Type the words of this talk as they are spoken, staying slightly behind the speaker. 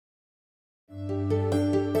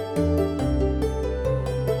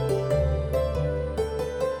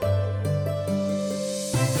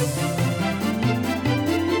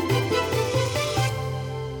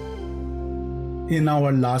In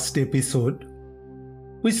our last episode,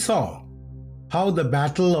 we saw how the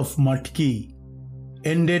Battle of Matki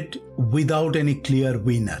ended without any clear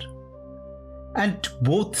winner, and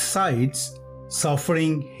both sides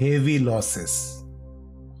suffering heavy losses.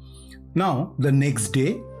 Now, the next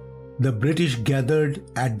day, the British gathered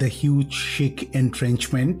at the huge Sikh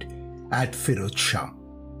entrenchment at Firoz Shah.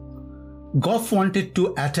 Gough wanted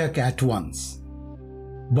to attack at once,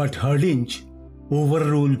 but Hardinge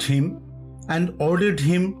overruled him and ordered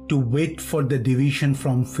him to wait for the division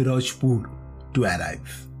from Firozpur to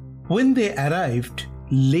arrive. When they arrived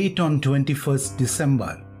late on 21st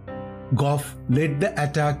December, Gough led the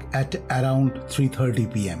attack at around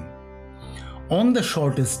 3:30 p.m. on the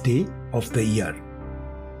shortest day of the year.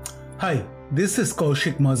 Hi, this is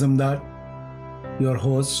Kaushik Mazumdar, your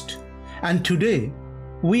host, and today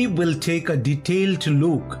we will take a detailed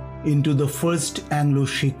look into the First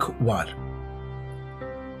Anglo-Sikh War.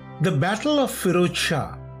 The Battle of Firoz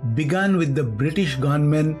Shah began with the British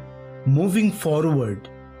gunmen moving forward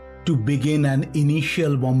to begin an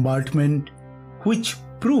initial bombardment which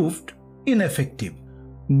proved ineffective.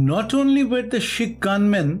 Not only were the Sikh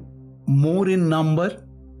gunmen more in number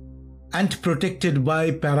and protected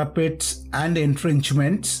by parapets and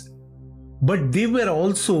entrenchments, but they were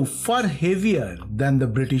also far heavier than the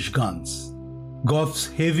British guns. Gough's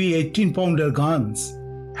heavy 18-pounder guns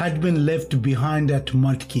had been left behind at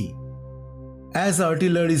Matki. As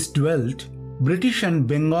artillery dwelt, British and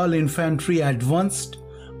Bengal infantry advanced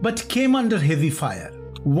but came under heavy fire.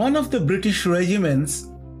 One of the British regiments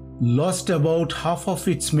lost about half of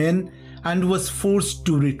its men and was forced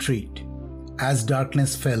to retreat. As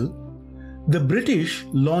darkness fell, the British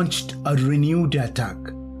launched a renewed attack,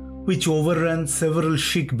 which overran several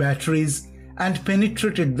Sikh batteries and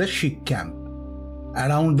penetrated the Sikh camp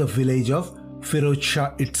around the village of Firoz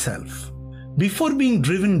Shah itself, before being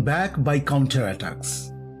driven back by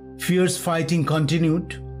counterattacks. Fierce fighting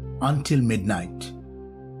continued until midnight.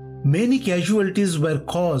 Many casualties were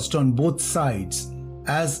caused on both sides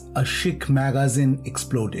as a Sikh magazine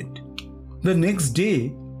exploded. The next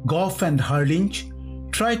day, Gough and Hardinge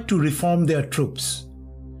tried to reform their troops.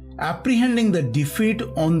 Apprehending the defeat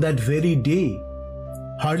on that very day,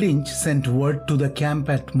 Hardinge sent word to the camp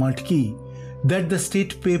at Matki that the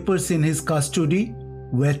state papers in his custody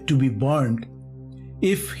were to be burned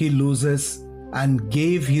if he loses, and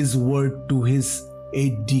gave his word to his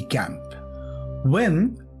aide-de-camp.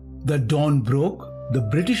 When the dawn broke, the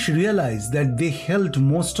British realized that they held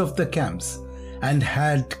most of the camps and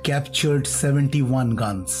had captured 71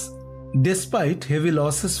 guns. Despite heavy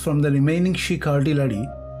losses from the remaining Sikh artillery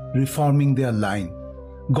reforming their line,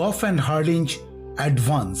 Gough and Hardinge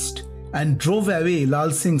advanced and drove away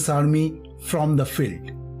Lal Singh's army from the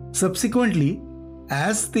field. Subsequently,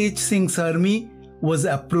 as Tej Singh's army was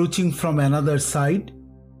approaching from another side,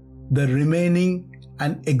 the remaining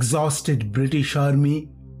and exhausted British army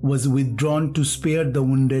was withdrawn to spare the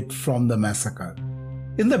wounded from the massacre.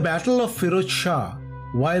 In the Battle of Firoz Shah,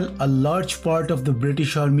 while a large part of the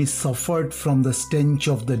British army suffered from the stench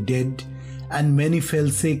of the dead and many fell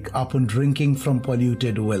sick upon drinking from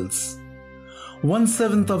polluted wells,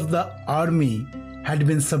 1/7 of the army had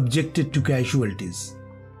been subjected to casualties.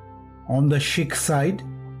 On the Sikh side,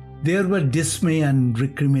 there were dismay and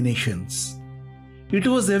recriminations. It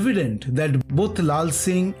was evident that both Lal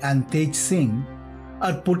Singh and Tej Singh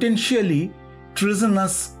are potentially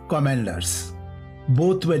treasonous commanders.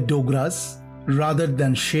 Both were Dogras rather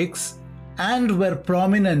than Sikhs and were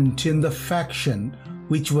prominent in the faction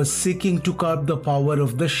which was seeking to curb the power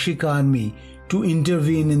of the Sikh army to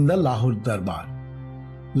intervene in the Lahore Darbar.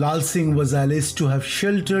 Lal Singh was alleged to have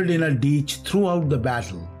sheltered in a ditch throughout the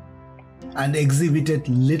battle and exhibited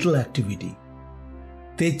little activity.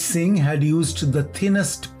 Tej Singh had used the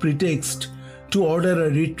thinnest pretext to order a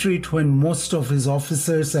retreat when most of his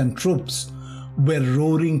officers and troops were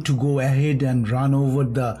roaring to go ahead and run over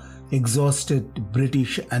the exhausted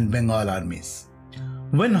British and Bengal armies.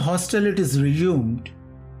 When hostilities resumed,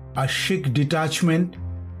 a Sikh detachment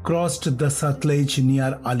crossed the Satluj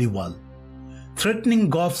near Aliwal, threatening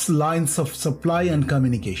Gough's lines of supply and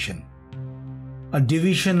communication. A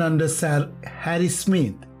division under Sir Harry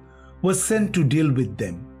Smith was sent to deal with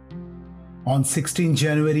them. On 16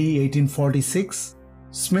 January 1846,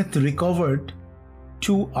 Smith recovered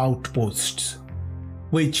 2 outposts,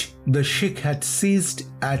 which the Sikh had seized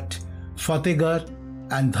at Fatehgarh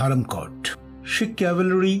and Dharamkot. Sikh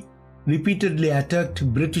cavalry repeatedly attacked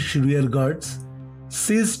British rearguards,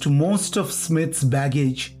 seized most of Smith's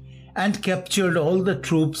baggage, and captured all the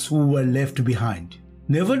troops who were left behind.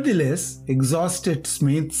 Nevertheless, exhausted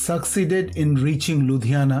Smith succeeded in reaching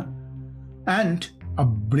Ludhiana, and a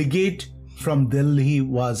brigade from Delhi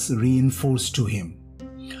was reinforced to him.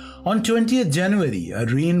 On 20th January, a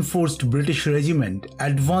reinforced British regiment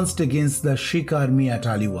advanced against the Sikh army at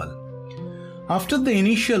Aliwal. After the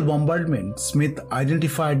initial bombardment, Smith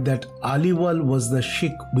identified that Aliwal was the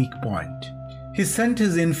Sikh weak point. He sent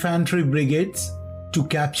his infantry brigades to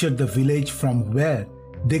capture the village from where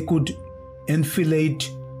they could enfilade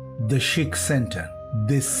the Sikh center.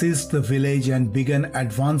 They seized the village and began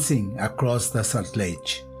advancing across the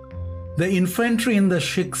Sutlej. The infantry in the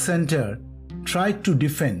Sikh center tried to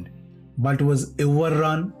defend but was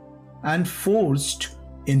overrun and forced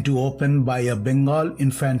into open by a Bengal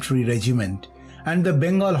infantry regiment, and the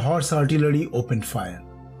Bengal horse artillery opened fire.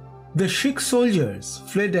 The Sikh soldiers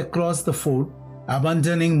fled across the fort,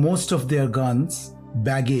 abandoning most of their guns,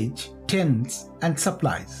 baggage, tents, and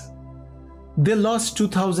supplies. They lost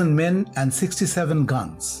 2,000 men and 67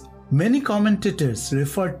 guns. Many commentators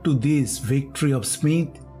referred to this victory of Smith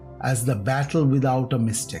as the battle without a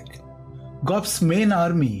mistake. Gough's main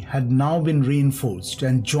army had now been reinforced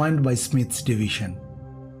and joined by Smith's division.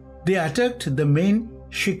 They attacked the main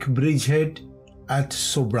Sikh bridgehead at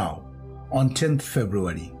Sobrao on 10th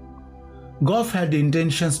February. Gough had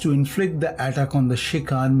intentions to inflict the attack on the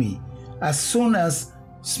Sikh army as soon as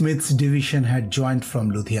Smith's division had joined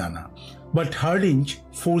from Ludhiana, but Hardinge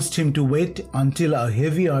forced him to wait until a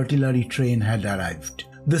heavy artillery train had arrived.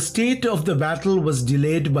 The state of the battle was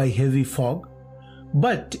delayed by heavy fog,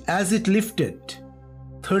 but as it lifted,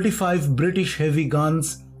 35 British heavy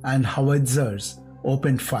guns and howitzers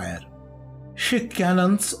opened fire. Sikh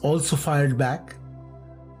cannons also fired back.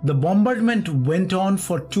 The bombardment went on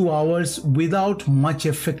for 2 hours without much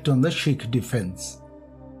effect on the Sikh defense.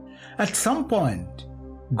 At some point,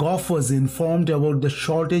 Gough was informed about the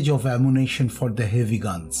shortage of ammunition for the heavy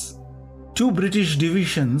guns. 2 British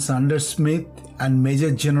divisions under Smith and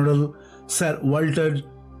Major General Sir Walter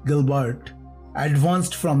Gilbert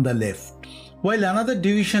advanced from the left, while another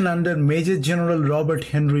division under Major General Robert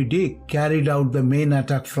Henry Dick carried out the main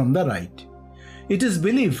attack from the right. It is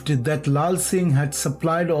believed that Lal Singh had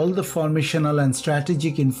supplied all the formational and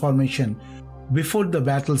strategic information before the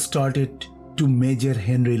battle started to Major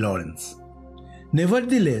Henry Lawrence.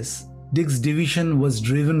 Nevertheless, Dick's division was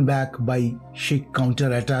driven back by Sikh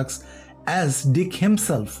counterattacks as Dick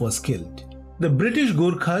himself was killed. The British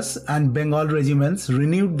Gurkhas and Bengal regiments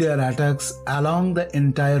renewed their attacks along the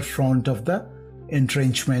entire front of the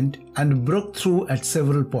entrenchment and broke through at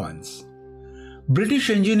several points. British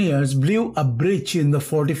engineers blew a breach in the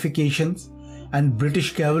fortifications, and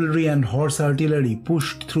British cavalry and horse artillery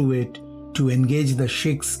pushed through it to engage the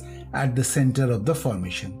Sikhs at the center of the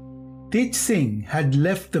formation. Tej Singh had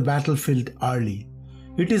left the battlefield early.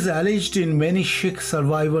 It is alleged in many Sikh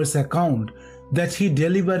survivors' account that he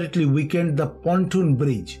deliberately weakened the pontoon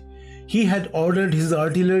bridge. He had ordered his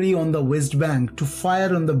artillery on the west bank to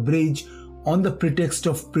fire on the bridge on the pretext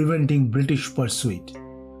of preventing British pursuit.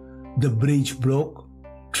 The bridge broke,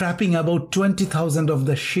 trapping about 20,000 of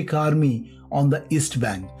the Sikh army on the east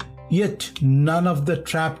bank. Yet none of the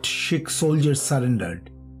trapped Sikh soldiers surrendered.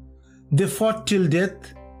 They fought till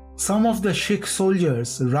death. Some of the Sikh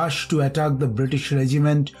soldiers rushed to attack the British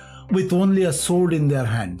regiment with only a sword in their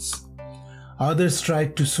hands. Others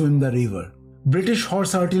tried to swim the river. British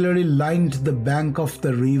horse artillery lined the bank of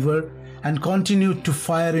the river and continued to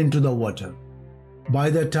fire into the water.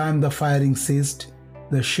 By the time the firing ceased,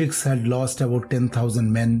 the Sikhs had lost about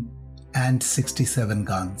 10,000 men and 67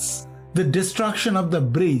 guns. The destruction of the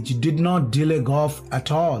bridge did not delay Gough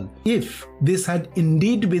at all, if this had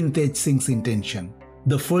indeed been Tej Singh's intention.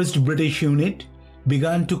 The first British unit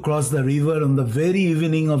began to cross the river on the very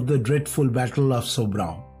evening of the dreadful Battle of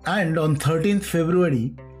Sobrao, and on 13th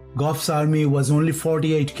February, Gough's army was only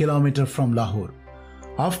 48 km from Lahore.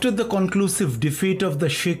 After the conclusive defeat of the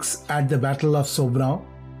Sikhs at the Battle of Sobrao,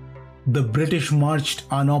 the British marched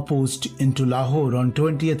unopposed into Lahore on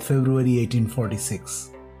 20th February 1846.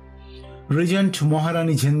 Regent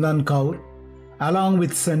Maharani Jhindan Kaur, along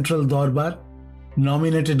with Central Darbar,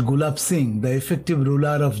 nominated Gulab Singh, the effective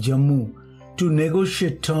ruler of Jammu, to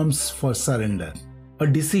negotiate terms for surrender, a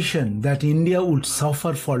decision that India would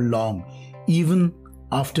suffer for long, even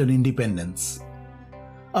after independence.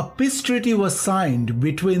 A peace treaty was signed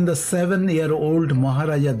between the 7-year-old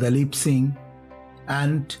Maharaja Dalip Singh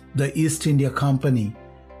and the East India Company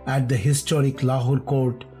at the historic Lahore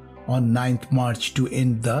court on 9th March to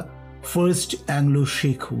end the First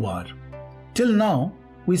Anglo-Sikh War. Till now,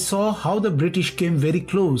 we saw how the British came very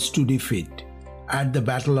close to defeat at the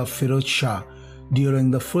Battle of Firoz Shah during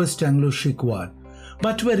the First Anglo-Sikh War,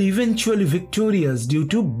 but were eventually victorious due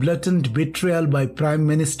to blatant betrayal by Prime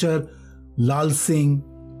Minister Lal Singh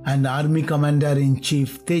and Army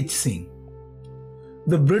Commander-in-Chief Tej Singh.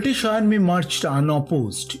 The British army marched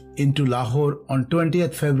unopposed into Lahore on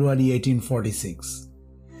 20th February 1846.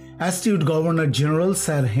 Astute Governor-General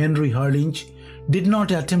Sir Henry Hardinge did not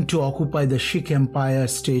attempt to occupy the Sikh Empire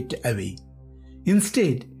state away.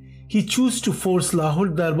 Instead, he chose to force Lahore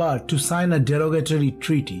Darbar to sign a derogatory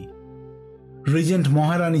treaty. Regent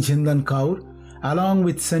Maharani Jhindan Kaur, along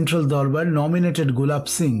with Central Darbar, nominated Gulab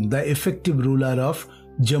Singh, the effective ruler of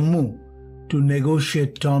Jammu, to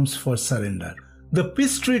negotiate terms for surrender. The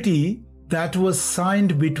peace treaty that was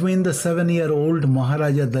signed between the 7-year-old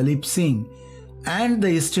Maharaja Dalip Singh and the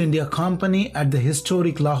East India Company at the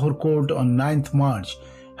historic Lahore court on 9th March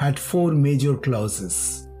had 4 major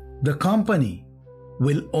clauses. The company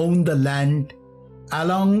will own the land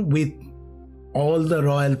along with all the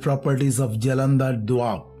royal properties of Jalandhar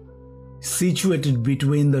Doab, situated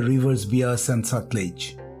between the rivers Bias and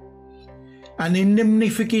Satluj. An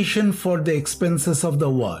indemnification for the expenses of the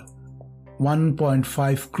war,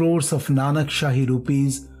 1.5 crores of Nanak Shahi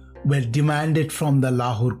rupees, were demanded from the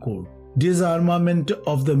Lahore court. Disarmament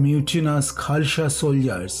of the mutinous Khalsa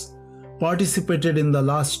soldiers participated in the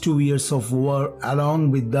last 2 years of war, along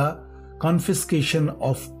with the confiscation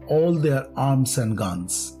of all their arms and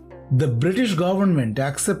guns. The British government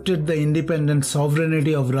accepted the independent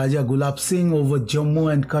sovereignty of Raja Gulab Singh over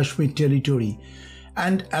Jammu and Kashmir territory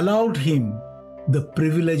and allowed him the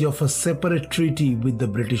privilege of a separate treaty with the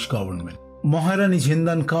British government. Maharani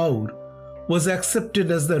Jhindan Kaur was accepted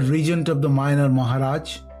as the regent of the minor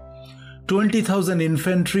Maharaj. 20,000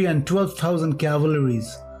 infantry and 12,000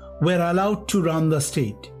 cavalries were allowed to run the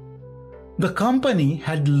state. The company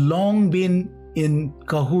had long been in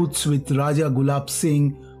cahoots with Raja Gulab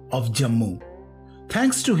Singh of Jammu.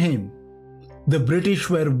 Thanks to him, the British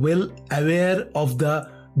were well aware of the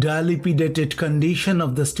dilapidated condition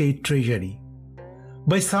of the state treasury.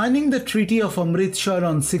 By signing the Treaty of Amritsar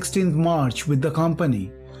on 16th March with the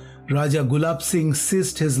company, Raja Gulab Singh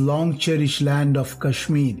seized his long-cherished land of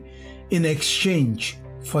Kashmir in exchange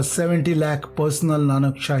for 70 lakh personal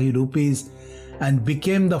Nanak Shahi rupees and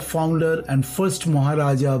became the founder and first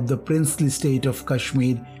Maharaja of the princely state of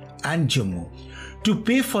Kashmir and Jammu. To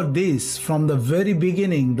pay for this, from the very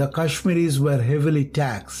beginning, the Kashmiris were heavily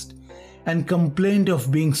taxed and complained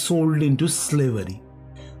of being sold into slavery.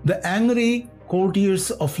 The angry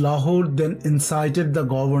courtiers of Lahore then incited the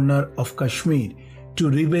governor of Kashmir to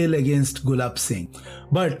rebel against Gulab Singh.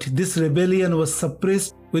 But this rebellion was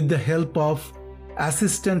suppressed with the help of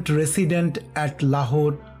assistant resident at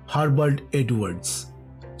Lahore, Herbert Edwards.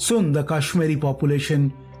 Soon the Kashmiri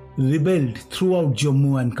population rebelled throughout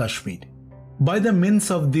Jammu and Kashmir. By the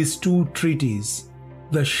means of these 2 treaties,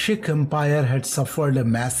 the Sikh Empire had suffered a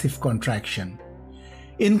massive contraction.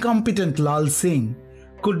 Incompetent Lal Singh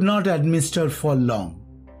could not administer for long.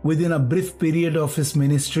 Within a brief period of his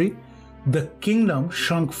ministry, the kingdom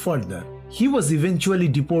shrunk further. He was eventually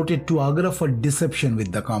deported to Agra for deception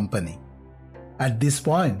with the company. At this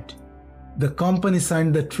point, the company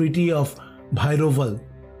signed the Treaty of Bhairoval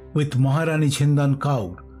with Maharani Jhindan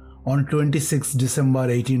Kaur on 26 December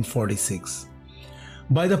 1846.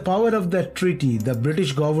 By the power of that treaty, the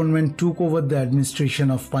British government took over the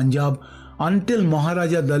administration of Punjab until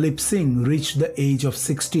Maharaja Dalip Singh reached the age of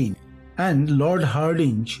 16, and Lord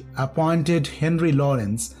Hardinge appointed Henry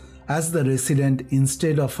Lawrence as the resident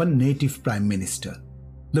instead of a native prime minister.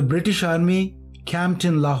 The British army camped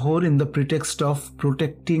in Lahore in the pretext of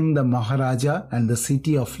protecting the Maharaja and the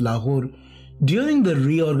city of Lahore during the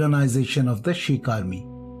reorganization of the Sikh army.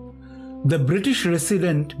 The British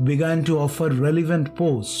resident began to offer relevant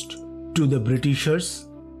posts to the Britishers.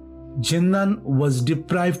 Jhindan was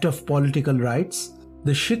deprived of political rights.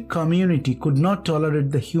 The Sikh community could not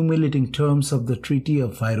tolerate the humiliating terms of the Treaty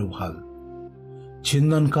of Bhairoval.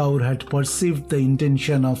 Jhindan Kaur had perceived the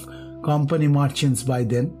intention of company merchants by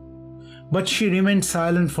then, but she remained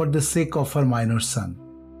silent for the sake of her minor son.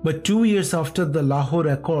 But 2 years after the Lahore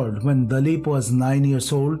Accord, when Dalip was 9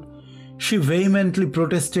 years old, she vehemently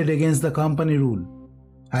protested against the company rule.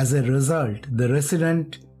 As a result, the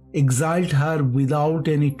resident exiled her without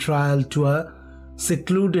any trial to a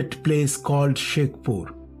secluded place called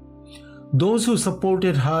Sheikhpur. Those who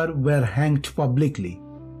supported her were hanged publicly.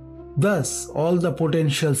 Thus, all the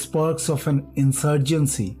potential sparks of an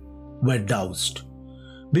insurgency were doused.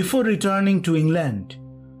 Before returning to England,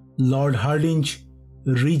 Lord Hardinge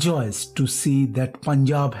rejoiced to see that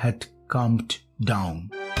Punjab had calmed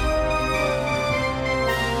down.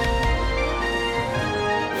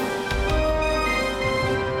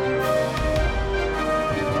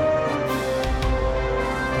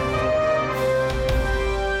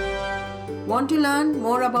 Want to learn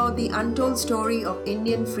more about the untold story of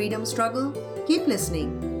Indian freedom struggle? Keep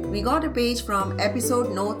listening. We got a page from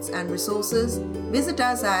episode notes and resources. Visit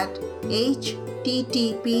us at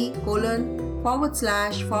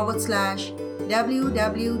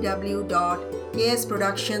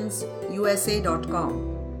http://www.ksproductionsusa.com.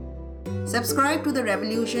 Subscribe to the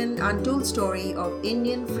Revolution Untold Story of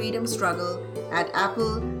Indian Freedom Struggle at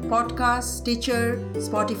Apple Podcasts, Stitcher,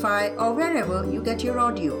 Spotify, or wherever you get your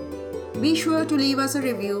audio. Be sure to leave us a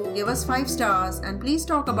review, give us 5 stars, and please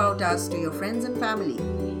talk about us to your friends and family.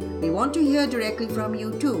 We want to hear directly from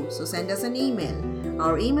you too, so send us an email.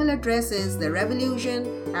 Our email address is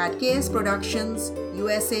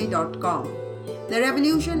therevolution@ksproductionsusa.com. The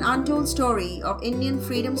Revolution Untold Story of Indian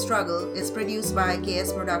Freedom Struggle is produced by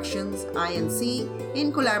KS Productions INC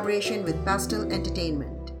in collaboration with Pastel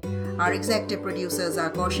Entertainment. Our executive producers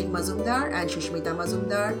are Kaushik Mazumdar and Shushmita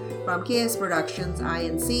Mazumdar from KS Productions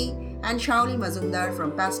INC and Shauli Mazumdar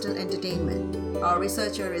from Pastel Entertainment. Our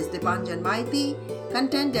researcher is Dipanjan Maiti.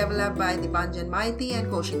 Content developed by Dipanjan Maiti and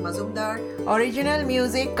Kaushik Mazumdar. Original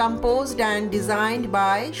music composed and designed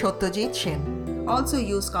by Shotyajit Shen. Also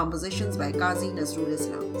used compositions by Qazi Nazrul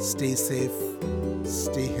Islam. Stay safe,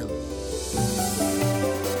 stay healthy.